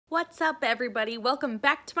What's up, everybody? Welcome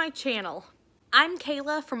back to my channel. I'm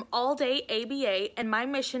Kayla from AllDayABA, and my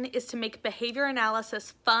mission is to make behavior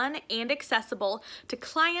analysis fun and accessible to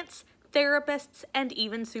clients, therapists, and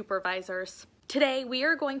even supervisors. Today, we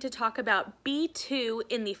are going to talk about B-2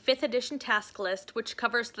 in the 5th edition task list, which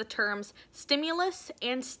covers the terms stimulus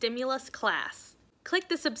and stimulus class. Click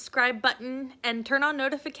the subscribe button and turn on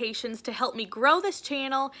notifications to help me grow this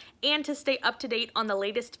channel and to stay up to date on the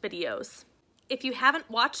latest videos. If you haven't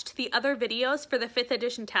watched the other videos for the 5th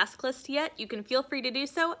edition task list yet, you can feel free to do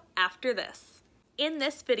so after this. In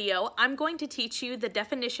this video, I'm going to teach you the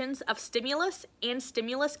definitions of stimulus and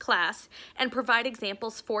stimulus class and provide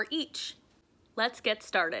examples for each. Let's get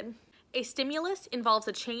started. A stimulus involves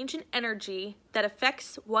a change in energy that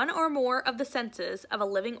affects one or more of the senses of a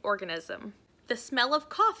living organism. The smell of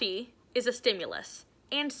coffee is a stimulus,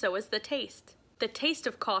 and so is the taste. The taste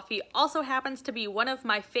of coffee also happens to be one of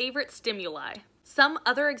my favorite stimuli. Some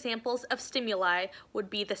other examples of stimuli would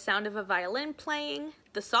be the sound of a violin playing,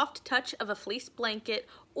 the soft touch of a fleece blanket,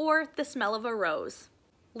 or the smell of a rose.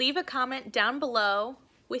 Leave a comment down below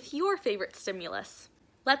with your favorite stimulus.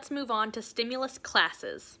 Let's move on to stimulus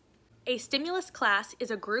classes. A stimulus class is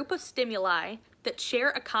a group of stimuli that share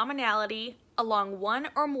a commonality along one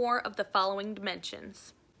or more of the following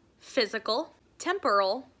dimensions: physical,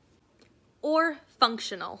 temporal, or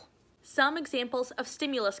functional. Some examples of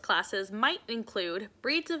stimulus classes might include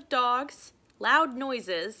breeds of dogs, loud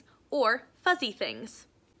noises, or fuzzy things.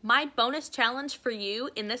 My bonus challenge for you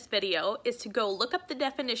in this video is to go look up the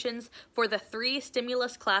definitions for the 3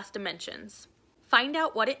 stimulus class dimensions. Find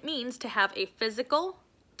out what it means to have a physical,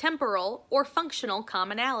 temporal, or functional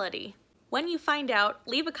commonality. When you find out,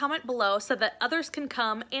 leave a comment below so that others can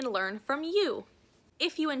come and learn from you.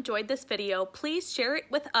 If you enjoyed this video, please share it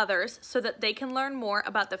with others so that they can learn more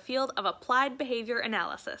about the field of applied behavior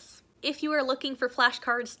analysis. If you are looking for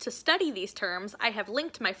flashcards to study these terms, I have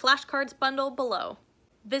linked my flashcards bundle below.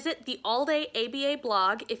 Visit the AllDayABA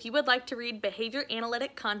blog if you would like to read behavior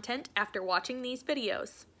analytic content after watching these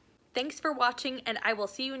videos. Thanks for watching, and I will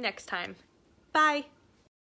see you next time. Bye!